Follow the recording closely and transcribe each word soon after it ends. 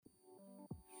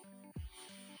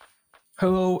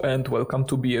Hello and welcome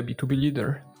to Be a B2B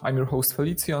Leader. I'm your host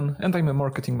Felician and I'm a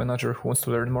marketing manager who wants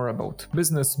to learn more about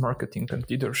business, marketing and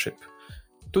leadership.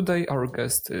 Today our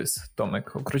guest is Tomasz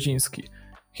Ogrodzinski.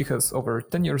 He has over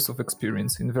 10 years of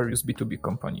experience in various B2B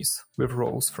companies, with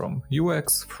roles from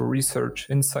UX through research,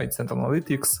 insights and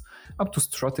analytics, up to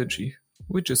strategy,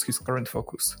 which is his current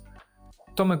focus.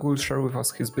 Tomasz will share with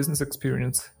us his business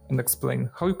experience and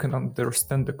explain how you can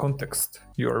understand the context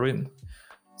you are in.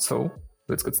 So,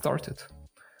 let's get started.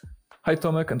 Hi,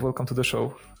 Tomasz, and welcome to the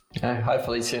show. Hi,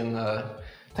 Felician.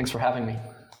 Thanks for having me.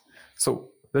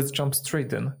 So let's jump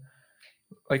straight in.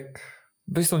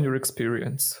 Based on your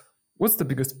experience, what's the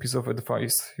biggest piece of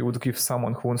advice you would give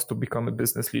someone who wants to become a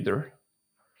business leader?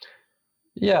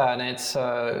 Yeah, and it's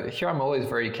here I'm always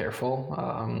very careful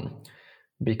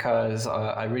because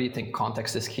I really think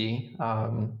context is key.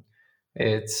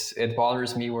 It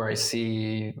bothers me where I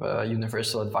see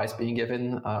universal advice being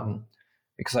given.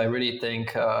 Because I really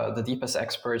think the deepest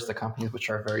experts, the companies which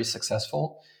are very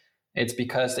successful, it's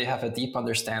because they have a deep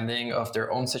understanding of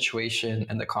their own situation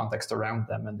and the context around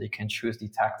them, and they can choose the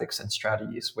tactics and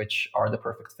strategies which are the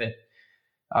perfect fit.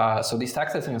 So these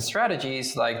tactics and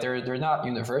strategies, they're not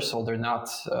universal. They're not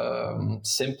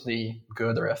simply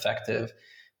good or effective.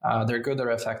 They're good or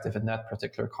effective in that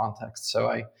particular context. So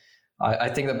I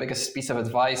think the biggest piece of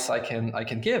advice I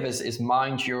can give is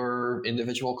mind your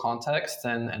individual context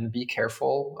and be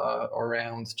careful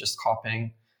around just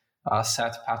copying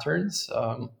set patterns.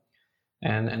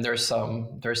 And there's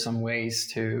some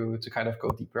ways to kind of go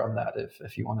deeper on that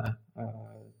if you want to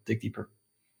dig deeper.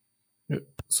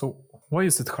 So why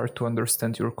is it hard to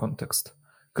understand your context?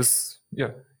 Because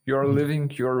you are living,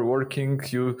 you are working,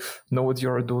 you know what you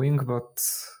are doing, but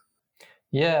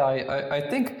yeah, I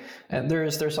think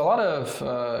there's a lot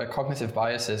of cognitive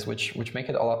biases which make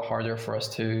it a lot harder for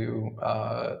us to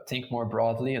think more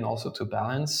broadly and also to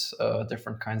balance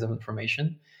different kinds of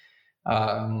information.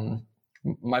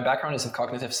 My background is in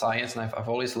cognitive science, and I've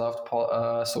always loved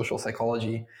social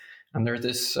psychology. And there's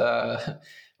this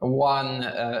one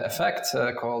effect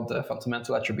called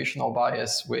fundamental attributional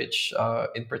bias, which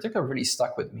in particular really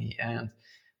stuck with me. And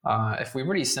if we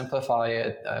really simplify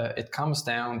it, it comes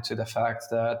down to the fact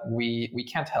that we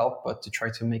can't help but to try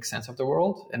to make sense of the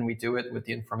world, and we do it with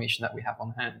the information that we have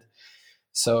on hand.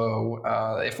 So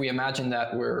if we imagine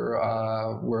that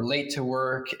we're late to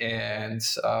work and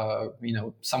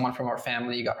someone from our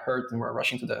family got hurt and we're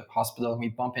rushing to the hospital and we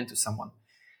bump into someone,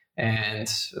 and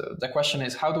the question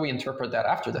is, how do we interpret that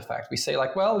after the fact? We say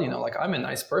I'm a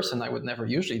nice person, I would never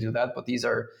usually do that, but these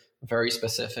are very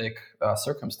specific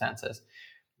circumstances.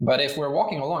 But if we're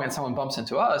walking along and someone bumps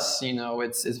into us,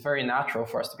 it's very natural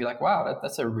for us to be like, wow,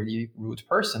 that's a really rude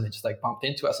person. They just bumped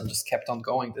into us and just kept on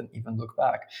going, didn't even look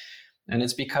back. And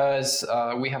it's because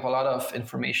we have a lot of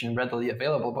information readily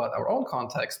available about our own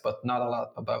context, but not a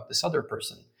lot about this other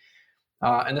person.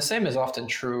 And the same is often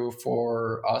true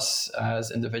for us as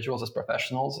individuals, as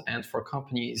professionals, and for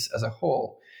companies as a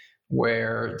whole,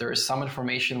 where there is some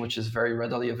information which is very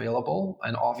readily available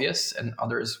and obvious, and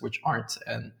others which aren't.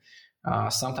 And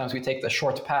sometimes we take the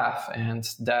short path, and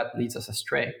that leads us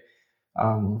astray.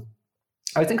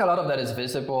 I think a lot of that is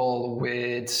visible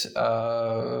with,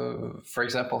 for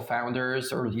example,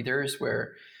 founders or leaders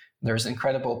where there's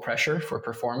incredible pressure for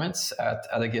performance at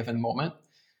a given moment.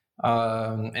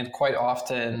 And quite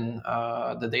often,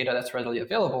 the data that's readily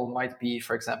available might be,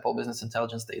 for example, business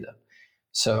intelligence data.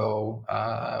 So,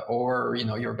 or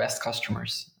your best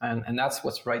customers, and that's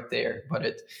what's right there.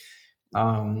 But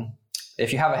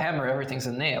if you have a hammer, everything's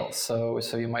a nail. So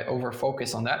you might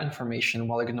over-focus on that information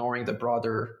while ignoring the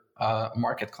broader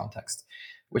market context,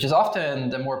 which is often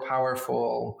the more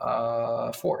powerful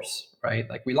force, right?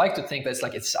 We like to think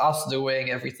that it's us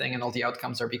doing everything and all the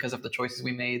outcomes are because of the choices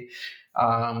we made.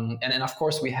 And of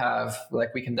course we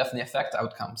can definitely affect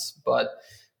outcomes, but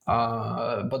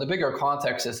the bigger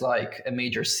context is like a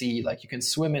major sea. You can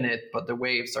swim in it, but the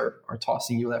waves are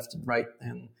tossing you left and right.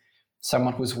 And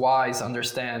someone who's wise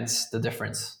understands the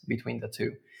difference between the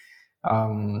two.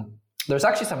 There's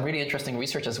actually some really interesting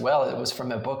research as well. It was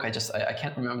from a book. I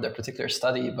can't remember the particular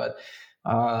study, but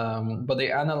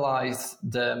they analyzed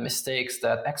the mistakes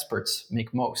that experts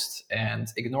make most, and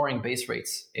ignoring base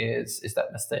rates is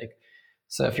that mistake.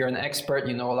 So if you're an expert,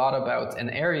 you know a lot about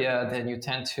an area, then you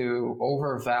tend to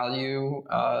overvalue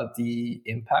the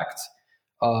impact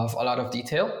of a lot of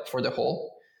detail for the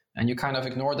whole. And you kind of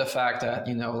ignore the fact that,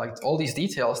 all these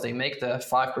details, they make the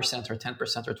 5% or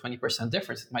 10% or 20%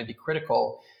 difference. It might be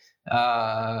critical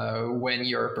when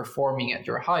you're performing at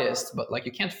your highest, but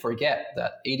you can't forget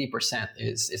that 80%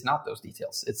 is not those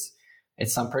details.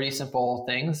 It's some pretty simple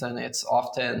things, and it's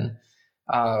often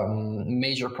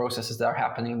major processes that are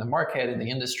happening in the market, in the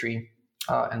industry,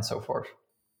 and so forth.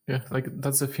 Yeah, like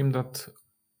that's a theme that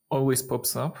always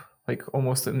pops up, like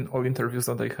almost in all interviews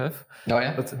that I have. Oh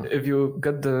yeah. But if you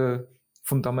get the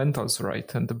fundamentals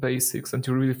right and the basics, and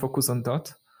you really focus on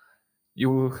that, you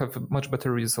will have a much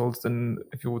better results than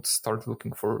if you would start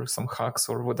looking for some hacks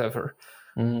or whatever.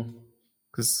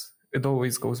 Because it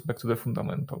always goes back to the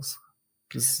fundamentals.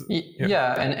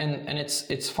 Yeah, and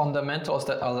it's fundamentals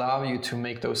that allow you to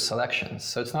make those selections.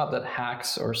 So it's not that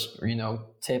hacks or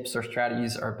tips or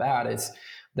strategies are bad.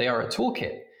 They are a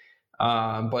toolkit,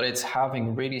 but it's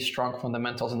having really strong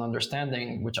fundamentals and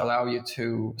understanding which allow you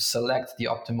to select the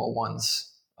optimal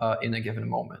ones in a given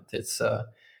moment. It's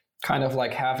kind of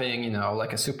like having,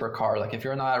 like a supercar. Like if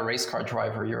you're not a race car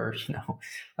driver, you're,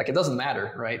 like it doesn't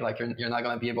matter, right? Like you're not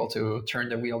going to be able to turn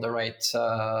the wheel the right,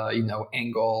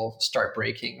 angle, start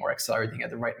braking or accelerating at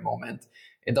the right moment.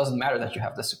 It doesn't matter that you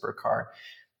have the supercar.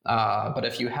 But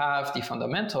if you have the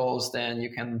fundamentals, then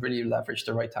you can really leverage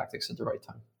the right tactics at the right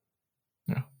time.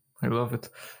 Yeah, I love it.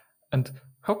 And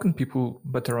how can people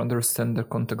better understand the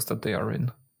context that they are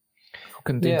in? How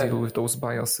can they deal with those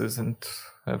biases and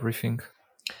everything?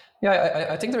 Yeah,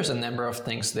 I think there's a number of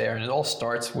things there, and it all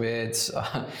starts with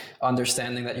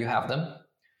understanding that you have them.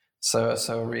 So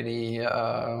really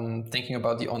thinking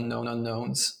about the unknown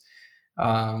unknowns.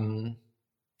 A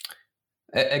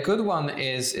good one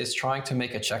is trying to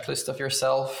make a checklist of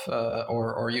yourself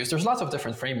or use. There's lots of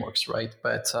different frameworks, right?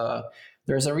 But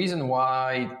there's a reason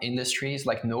why industries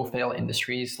like no-fail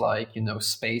industries, like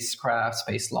spacecraft,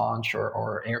 space launch,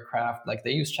 or aircraft, like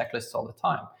they use checklists all the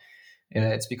time.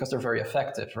 It's because they're very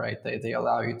effective, right? They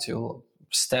allow you to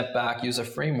step back, use a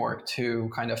framework to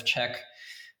kind of check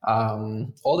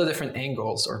all the different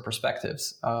angles or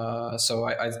perspectives. So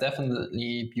I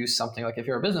definitely use something like, if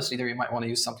you're a business leader, you might want to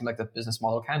use something like the business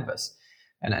model canvas.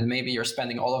 And maybe you're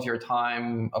spending all of your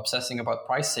time obsessing about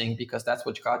pricing because that's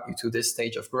what got you to this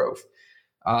stage of growth.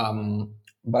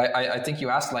 But I think you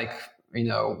asked, like,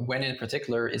 when in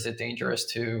particular is it dangerous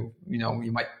to,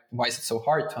 why is it so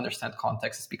hard to understand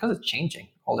context? It's because it's changing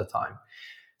all the time.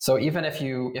 So even if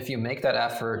you make that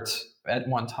effort at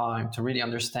one time to really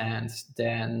understand,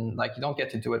 then like you don't get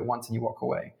to do it once and you walk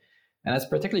away. And that's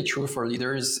particularly true for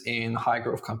leaders in high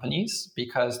growth companies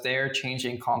because they're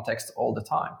changing context all the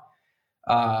time.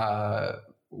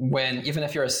 Even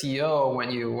if you're a CEO,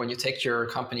 when you take your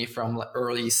company from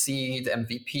early seed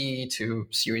MVP to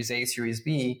Series A, Series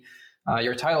B,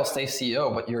 your title stays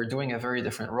CEO, but you're doing a very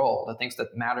different role. The things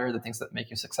that matter, the things that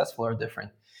make you successful are different.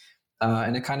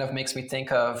 And it kind of makes me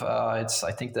think of,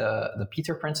 I think the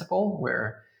Peter principle,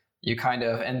 where you kind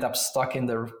of end up stuck in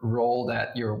the role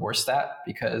that you're worst at,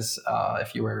 because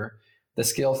if you were, the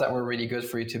skills that were really good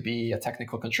for you to be a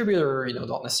technical contributor,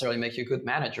 don't necessarily make you a good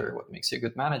manager. What makes you a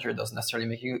good manager doesn't necessarily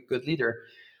make you a good leader.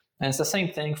 And it's the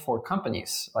same thing for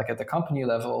companies. Like at the company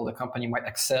level, the company might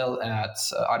excel at,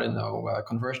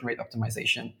 conversion rate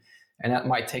optimization. And that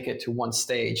might take it to one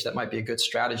stage. That might be a good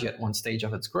strategy at one stage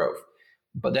of its growth.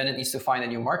 But then it needs to find a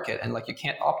new market. And like you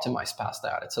can't optimize past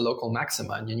that. It's a local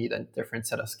maxima and you need a different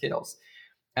set of skills.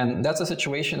 And that's a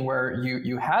situation where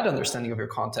you had understanding of your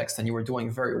context and you were doing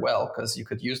very well because you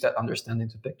could use that understanding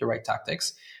to pick the right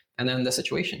tactics. And then the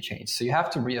situation changed. So you have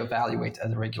to reevaluate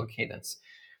at a regular cadence.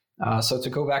 So to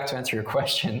go back to answer your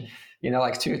question,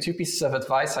 like two pieces of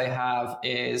advice I have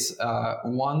is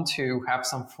one, to have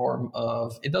some form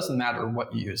of, it doesn't matter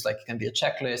what you use, like it can be a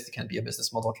checklist, it can be a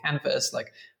business model canvas,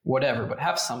 like whatever, but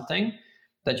have something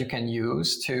that you can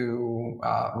use to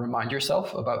remind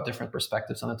yourself about different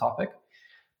perspectives on the topic.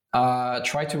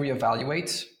 Try to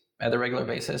reevaluate at a regular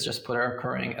basis, just put a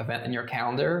recurring event in your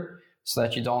calendar so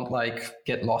that you don't like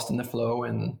get lost in the flow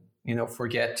and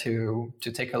forget to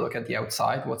take a look at the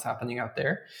outside, what's happening out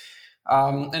there.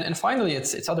 And finally,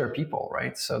 it's other people,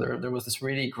 right? So there was this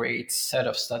really great set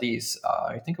of studies,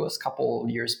 I think it was a couple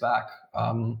years back,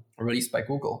 released by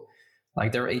Google.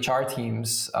 Like their HR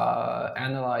teams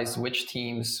analyzed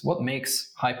what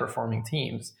makes high-performing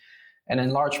teams. And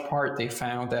in large part, they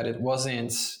found that it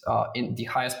wasn't in the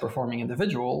highest performing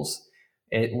individuals.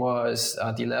 It was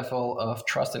the level of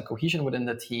trust and cohesion within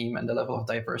the team and the level of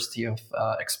diversity of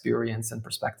experience and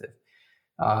perspective.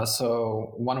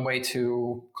 So one way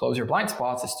to close your blind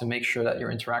spots is to make sure that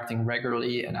you're interacting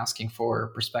regularly and asking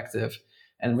for perspective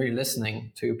and really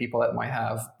listening to people that might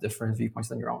have different viewpoints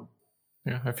than your own.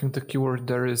 Yeah, I think the keyword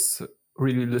there is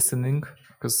really listening,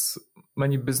 because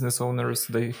many business owners,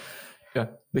 they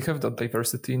have that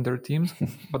diversity in their teams,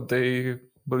 but they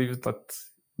believe that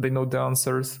they know the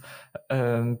answers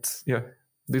and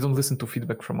they don't listen to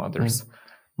feedback from others.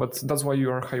 But that's why you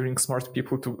are hiring smart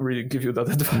people to really give you that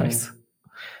advice.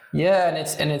 Yeah,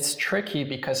 and it's tricky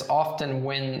because often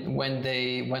when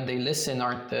they listen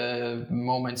aren't the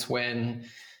moments when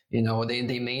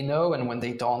they may know, and when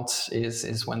they don't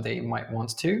is when they might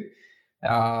want to.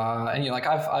 And like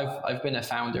I've been a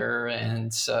founder,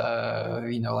 and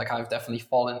like I've definitely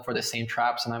fallen for the same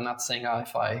traps. And I'm not saying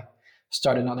if I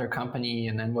start another company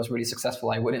and then was really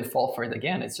successful, I wouldn't fall for it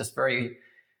again. It's just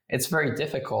it's very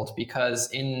difficult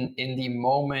because in the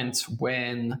moment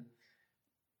when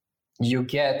you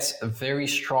get a very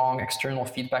strong external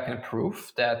feedback and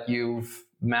proof that you've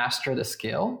mastered a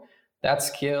skill, that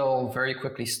skill very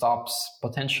quickly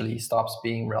potentially stops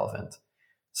being relevant.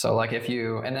 So like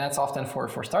and that's often for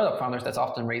startup founders, that's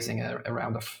often raising a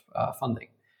round of funding.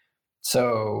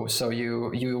 So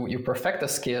you perfect a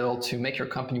skill to make your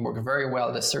company work very well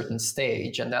at a certain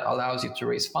stage, and that allows you to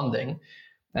raise funding.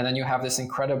 And then you have this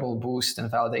incredible boost and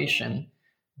validation.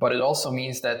 But it also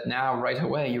means that now right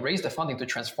away you raise the funding to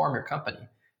transform your company,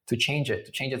 to change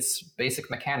its basic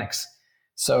mechanics.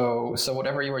 So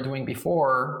whatever you were doing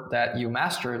before that you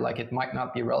mastered, like it might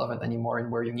not be relevant anymore in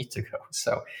where you need to go.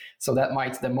 So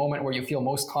the moment where you feel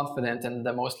most confident and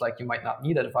the most like you might not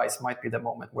need advice might be the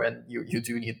moment when you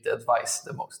do need the advice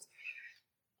the most.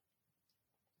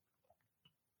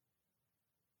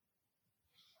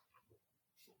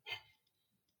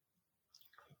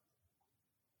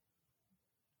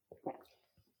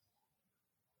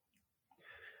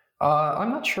 I'm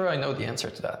not sure I know the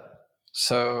answer to that.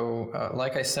 So,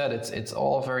 like I said, it's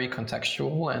all very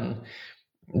contextual, and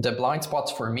the blind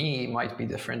spots for me might be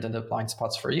different than the blind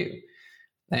spots for you.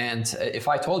 And if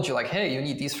I told you like, hey, you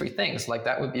need these three things, like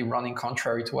that would be running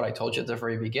contrary to what I told you at the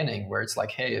very beginning, where it's like,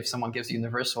 hey, if someone gives you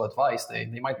universal advice, they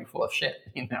might be full of shit,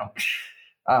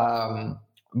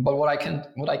 But what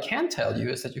I can tell you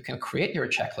is that you can create your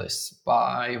checklists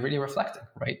by really reflecting,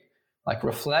 right? Like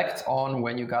reflect on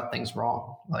when you got things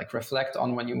wrong, like reflect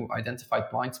on when you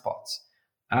identified blind spots.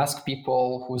 Ask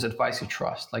people whose advice you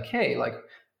trust, like, hey, like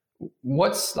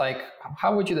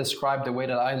how would you describe the way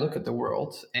that I look at the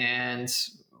world, and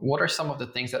what are some of the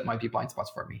things that might be blind spots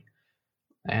for me?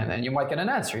 And then you might get an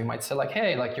answer. You might say like,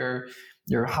 hey, like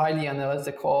you're highly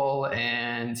analytical,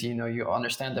 and you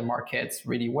understand the markets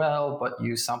really well, but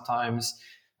you sometimes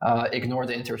ignore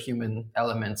the interhuman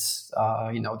elements,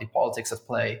 the politics at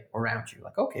play around you.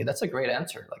 Like, okay, that's a great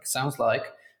answer. Like, sounds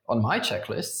like on my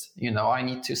checklist, I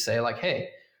need to say like, hey,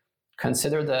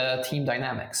 consider the team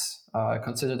dynamics,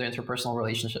 consider the interpersonal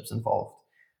relationships involved,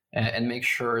 and make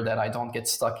sure that I don't get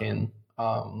stuck in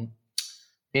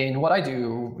what I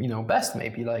do, best,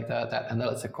 maybe like that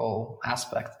analytical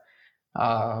aspect.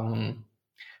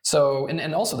 So,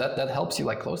 and also that helps you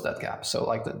like close that gap. So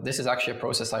like this is actually a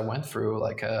process I went through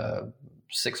like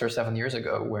 6 or 7 years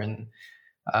ago when,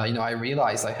 I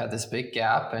realized I had this big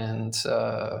gap, and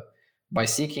by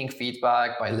seeking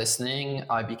feedback, by listening,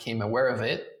 I became aware of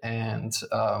it. And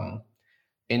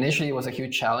initially it was a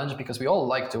huge challenge because we all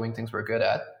like doing things we're good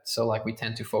at. So like we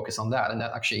tend to focus on that, and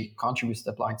that actually contributes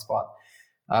to the blind spot.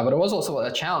 But it was also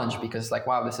a challenge because like,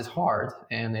 wow, this is hard.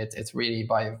 And it's really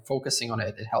by focusing on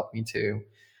it, it helped me to,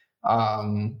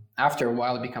 after a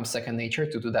while, it becomes second nature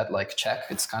to do that like check.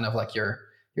 It's kind of like you're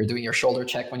doing your shoulder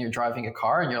check when you're driving a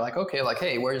car, and you're like, okay, like,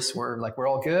 hey, we're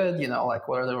all good, like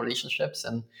what are the relationships?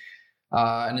 And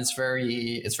it's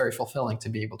very fulfilling to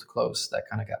be able to close that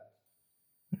kind of gap.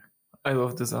 I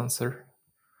love this answer.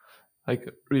 Like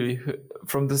really,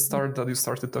 from the start that you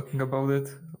started talking about it,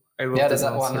 I love does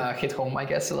that answer. One hit home, I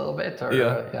guess, a little bit? Or,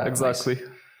 yeah, exactly. Nice.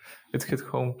 It hit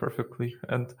home perfectly.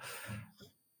 And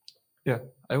yeah,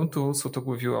 I want to also talk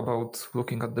with you about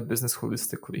looking at the business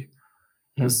holistically.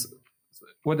 Because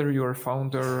whether you're a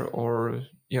founder or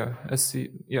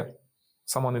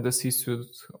someone in the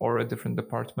C-suite or a different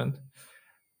department,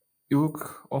 you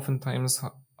look oftentimes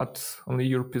at only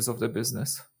your piece of the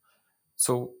business.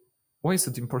 So why is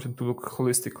it important to look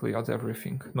holistically at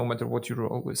everything, no matter what your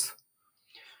role is?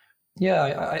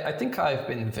 Yeah, I think I've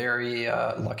been very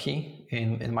lucky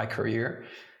in my career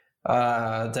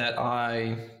that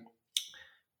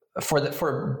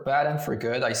for bad and for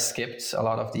good, I skipped a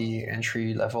lot of the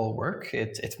entry level work.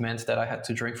 It meant that I had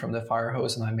to drink from the fire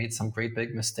hose, and I made some great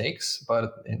big mistakes.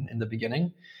 But in the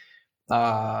beginning,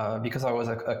 because I was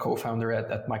a co-founder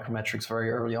at Micrometrics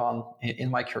very early on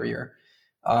in my career.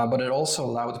 But it also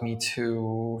allowed me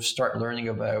to start learning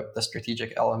about the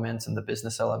strategic elements and the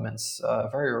business elements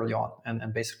very early on,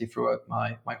 and basically throughout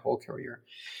my whole career.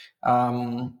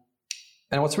 And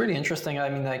what's really interesting, I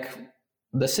mean, like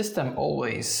the system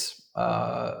always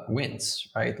wins,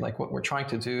 right? Like what we're trying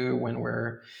to do when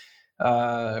we're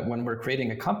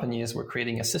creating a company is we're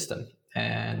creating a system.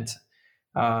 And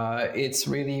It's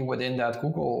really within that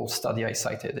Google study I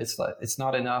cited. It's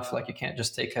not enough. Like you can't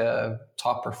just take a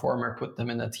top performer, put them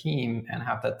in a team, and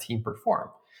have that team perform.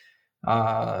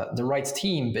 The right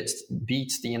team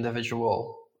beats the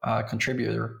individual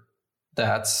contributor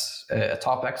that's a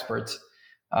top expert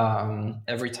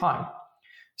every time.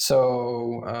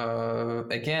 So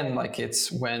again, like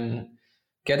it's when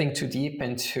getting too deep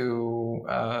into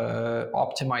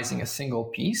optimizing a single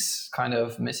piece kind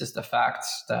of misses the fact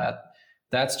that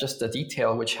that's just a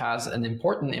detail which has an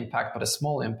important impact, but a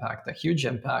small impact. A huge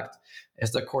impact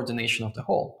is the coordination of the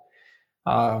whole.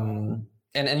 And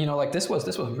you know, like this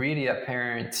was really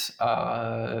apparent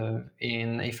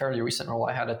in a fairly recent role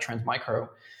I had at Trend Micro,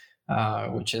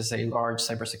 which is a large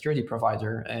cybersecurity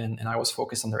provider, and I was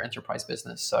focused on their enterprise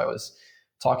business. So I was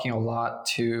talking a lot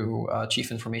to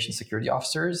chief information security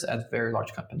officers at very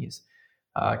large companies,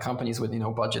 companies with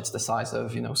budgets the size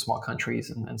of small countries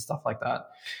and stuff like that.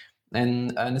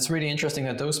 And it's really interesting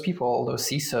that those people, those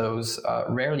CISOs,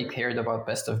 rarely cared about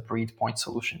best of breed point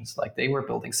solutions. Like they were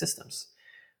building systems.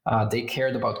 They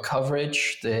cared about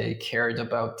coverage. They cared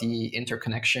about the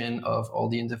interconnection of all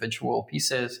the individual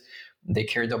pieces. They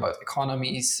cared about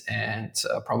economies and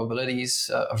probabilities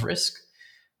of risk.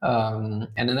 And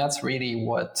then that's really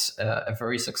what a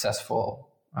very successful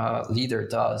leader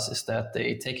does, is that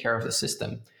they take care of the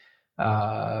system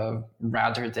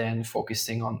rather than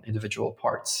focusing on individual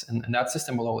parts. And that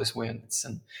system will always win.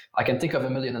 And I can think of a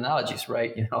million analogies,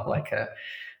 right? Like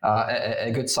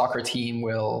a good soccer team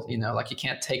will, like you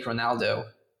can't take Ronaldo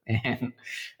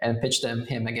and pitch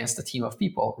him against a team of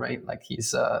people, right? Like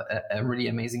he's a really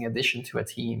amazing addition to a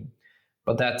team,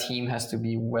 but that team has to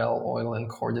be well-oiled and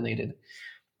coordinated.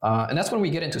 And that's when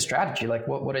we get into strategy. Like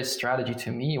what is strategy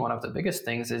to me? One of the biggest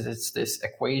things is it's this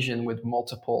equation with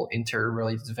multiple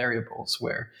interrelated variables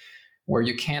where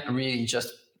you can't really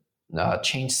just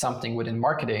change something within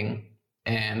marketing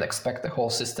and expect the whole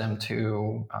system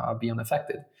to be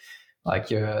unaffected. Like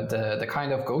the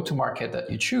kind of go-to-market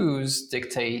that you choose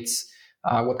dictates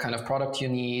what kind of product you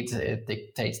need. It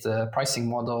dictates the pricing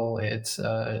model. It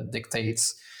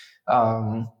dictates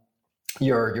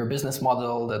your business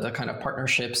model, the kind of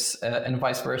partnerships, and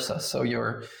vice versa. So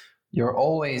you're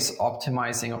always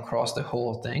optimizing across the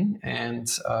whole thing. And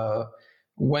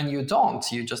when you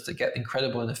don't, you just get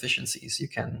incredible inefficiencies. You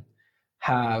can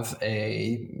have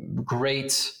a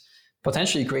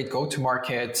potentially great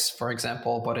go-to-market, for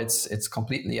example, but it's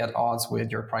completely at odds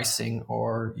with your pricing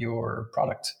or your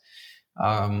product.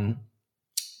 And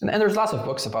there's lots of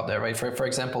books about that, right? For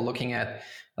example, looking at,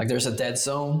 like, there's a dead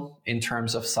zone in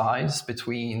terms of size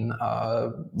between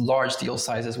large deal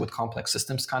sizes with complex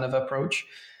systems kind of approach,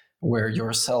 where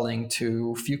you're selling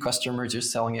to few customers, you're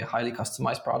selling a highly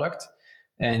customized product,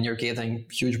 and you're getting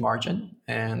huge margin.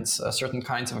 And certain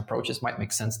kinds of approaches might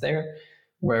make sense there,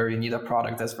 where you need a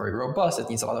product that's very robust, it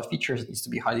needs a lot of features, it needs to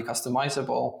be highly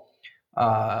customizable.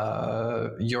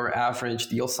 Your average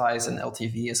deal size and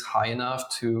LTV is high enough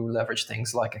to leverage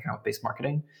things like account-based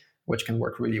marketing, which can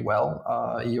work really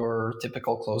well. Your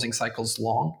typical closing cycle is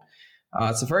long.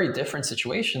 It's a very different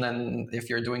situation than if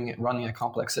you're running a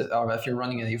complex, if you're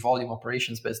running a volume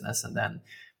operations business, and then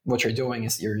what you're doing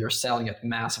is you're selling at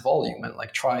mass volume, and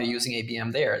like try using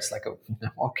ABM there. It's like,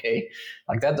 okay,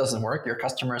 like that doesn't work. Your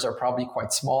customers are probably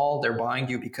quite small. They're buying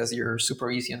you because you're super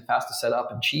easy and fast to set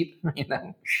up and cheap,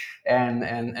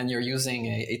 and you're using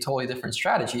a totally different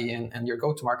strategy, and your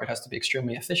go-to-market has to be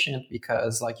extremely efficient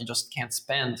because like you just can't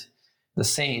spend the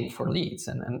same for leads.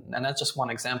 And that's just one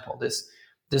example.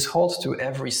 This holds to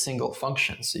every single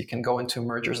function. So you can go into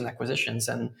mergers and acquisitions,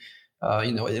 and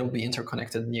it'll be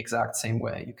interconnected in the exact same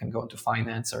way. You can go into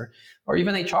finance or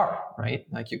even HR, right?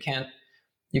 Like you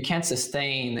can't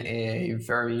sustain a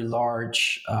very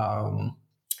large,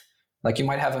 like you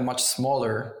might have a much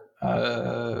smaller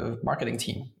marketing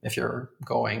team if you're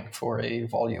going for a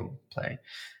volume play.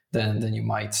 Then you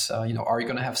might, are you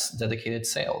going to have dedicated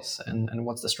sales, and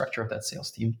what's the structure of that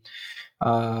sales team?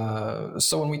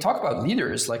 So when we talk about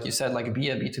leaders, like you said, like be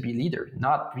a B2B leader,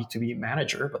 not B2B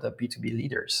manager, but a B2B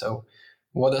leader. So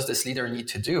what does this leader need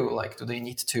to do? Like, do they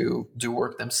need to do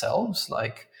work themselves?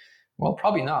 Like, well,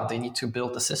 probably not. They need to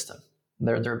build the system.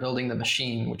 They're building the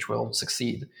machine which will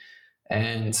succeed.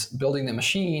 And building the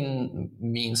machine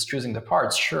means choosing the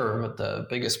parts, sure, but the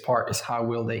biggest part is how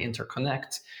will they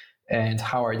interconnect, and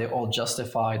how are they all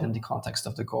justified in the context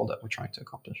of the goal that we're trying to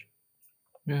accomplish.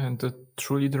 Yeah, and the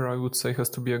true leader, I would say, has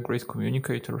to be a great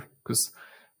communicator, because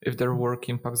if their work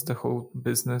impacts the whole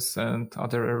business and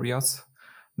other areas,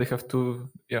 they have to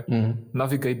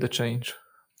navigate the change.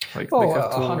 Like, they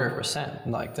have to 100%.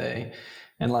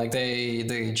 Like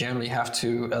they generally have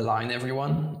to align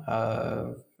everyone.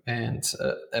 And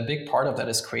a big part of that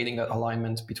is creating that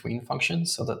alignment between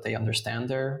functions so that they understand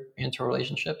their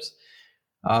interrelationships.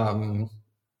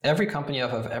 Every company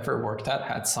I've ever worked at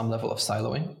had some level of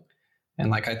siloing. And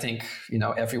like, I think,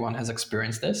 everyone has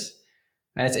experienced this.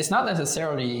 And it's not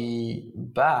necessarily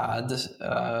bad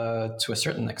to a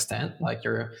certain extent. Like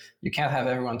you can't have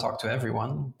everyone talk to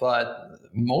everyone, but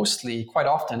mostly, quite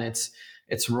often, it's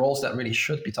roles that really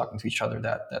should be talking to each other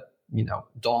that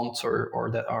don't or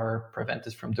that are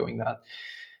prevented from doing that.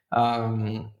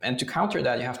 And to counter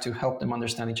that, you have to help them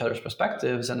understand each other's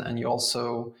perspectives, and you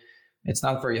also, it's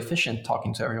not very efficient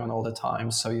talking to everyone all the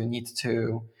time. So you need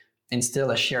to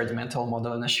instill a shared mental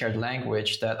model and a shared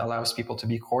language that allows people to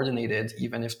be coordinated,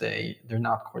 even if they're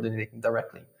not coordinating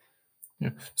directly.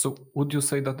 Yeah. So would you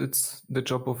say that it's the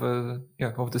job of the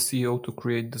CEO to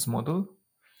create this model,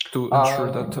 to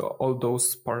ensure that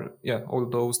all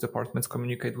those departments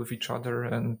communicate with each other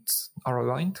and are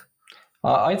aligned?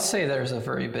 I'd say there's a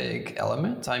very big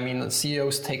element. I mean, the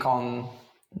CEOs take on,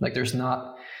 like, there's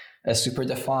not a super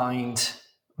defined,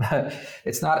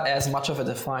 it's not as much of a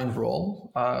defined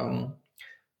role.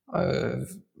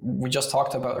 We just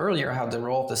talked about earlier how the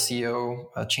role of the CEO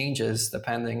changes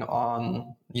depending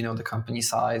on the company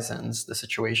size and the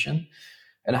situation,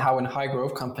 and how in high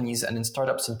growth companies and in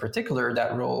startups in particular,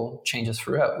 that role changes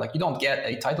throughout. Like, you don't get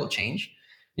a title change,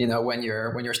 when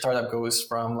your startup goes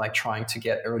from like trying to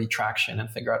get early traction and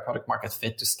figure out product market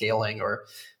fit to scaling, or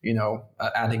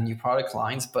adding new product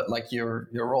lines, but like your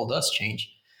role does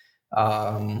change.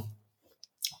 I've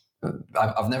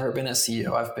never been a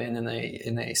CEO. I've been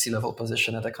in a C-level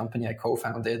position at a company I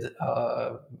co-founded,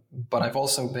 but I've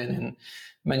also been in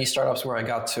many startups where I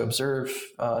got to observe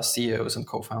CEOs and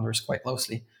co-founders quite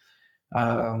closely,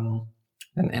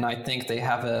 and I think they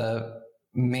have a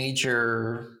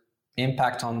major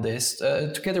impact on this,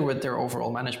 together with their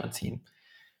overall management team.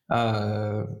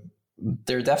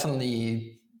 They're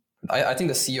definitely, I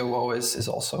think the COO is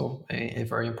also a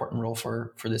very important role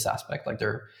for this aspect. Like,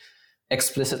 they're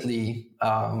explicitly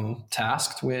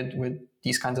tasked with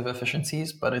these kinds of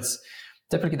efficiencies, but it's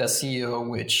typically the CEO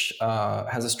which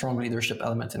has a strong leadership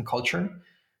element in culture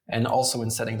and also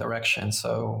in setting direction.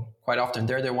 So quite often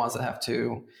they're the ones that have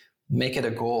to make it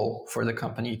a goal for the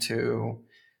company to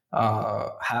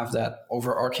have that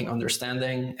overarching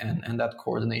understanding and that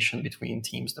coordination between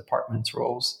teams, departments,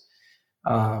 roles.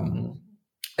 And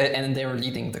they're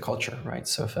leading the culture, right?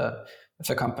 So if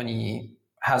a company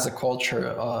has a culture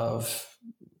of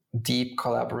deep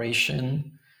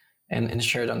collaboration and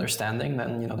shared understanding,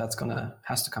 then that's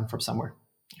has to come from somewhere,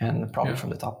 and probably from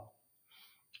the top.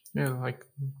 Yeah, like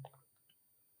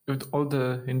if all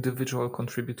the individual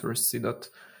contributors see that,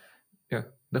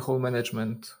 the whole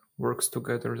management works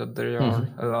together, that they are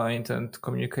aligned and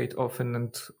communicate often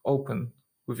and open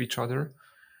with each other,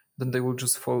 then they will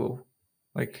just follow.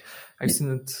 Like, I've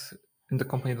seen it in the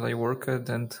company that I work at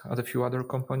and at a few other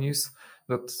companies,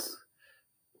 that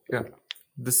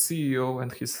the CEO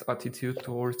and his attitude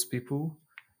towards people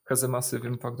has a massive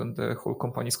impact on the whole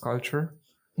company's culture,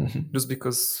 just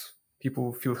because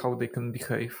people feel how they can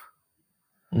behave.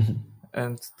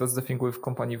 And that's the thing with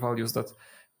company values, that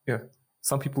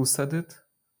some people said it,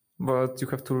 but you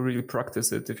have to really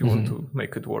practice it if you want to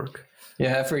make it work.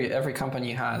 Yeah, every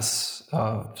company has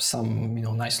some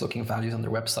nice looking values on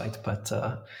their website, but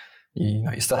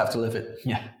you still have to live it.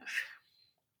 Yeah.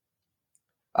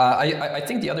 I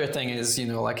think the other thing is,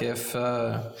 like, if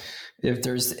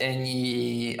there's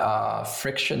any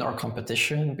friction or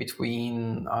competition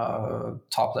between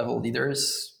top level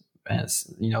leaders,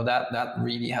 as that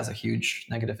really has a huge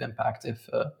negative impact.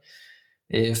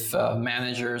 If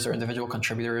managers or individual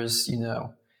contributors, they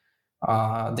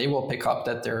will pick up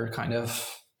that they're kind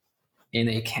of in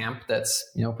a camp that's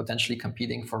potentially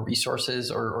competing for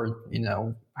resources, or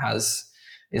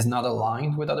is not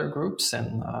aligned with other groups,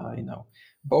 and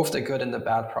both the good and the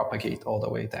bad propagate all the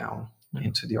way down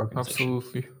into the organization.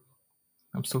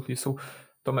 Absolutely. So,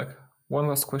 Tomek, one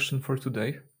last question for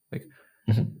today. Like,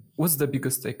 what's the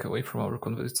biggest takeaway from our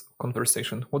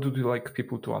conversation? What would you like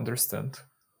people to understand?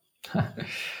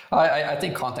 I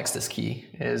think context is key,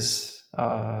 is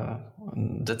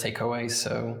the takeaway.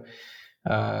 So,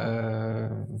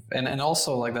 and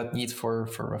also like that need for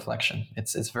reflection.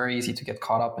 It's very easy to get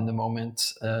caught up in the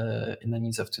moment, in the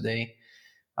needs of today.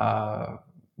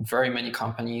 Very many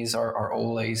companies are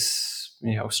always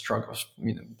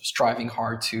striving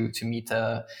hard to meet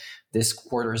this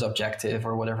quarter's objective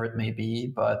or whatever it may be,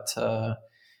 but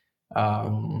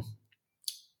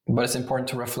it's important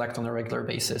to reflect on a regular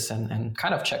basis and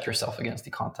kind of check yourself against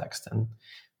the context, and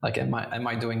like, am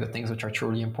I doing the things which are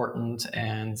truly important,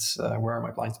 and where are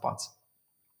my blind spots?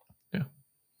 Yeah.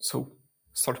 So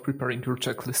start preparing your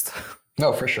checklist.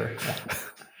 No, for sure.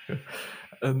 Yeah.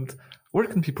 And where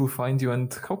can people find you,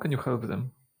 and how can you help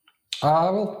them?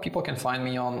 Well, people can find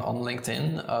me on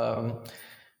LinkedIn.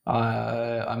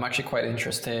 I'm actually quite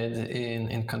interested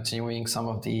in continuing some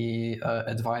of the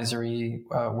advisory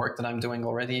work that I'm doing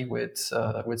already with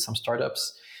some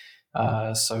startups.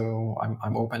 So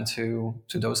I'm open to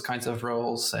those kinds of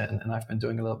roles, and I've been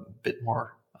doing a little bit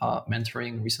more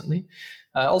mentoring recently.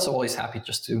 Also, always happy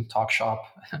just to talk shop.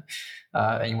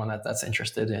 Anyone that's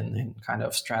interested in kind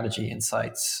of strategy,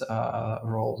 insights,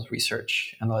 roles,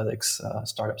 research, analytics,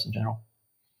 startups in general.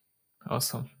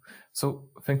 Awesome. So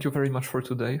thank you very much for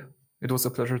today. It was a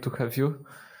pleasure to have you.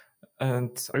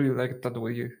 And I really liked that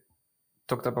way you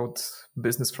talked about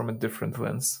business from a different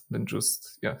lens than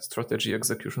just strategy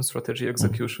execution.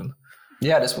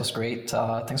 Yeah, this was great.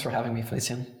 Thanks for having me,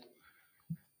 Felician.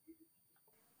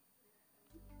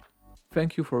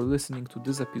 Thank you for listening to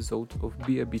this episode of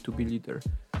Be a B2B Leader.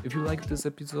 If you liked this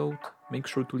episode, make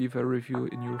sure to leave a review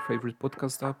in your favorite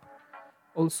podcast app.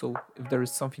 Also, if there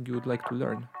is something you would like to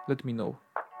learn, let me know.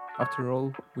 After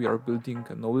all, we are building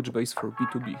a knowledge base for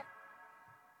B2B.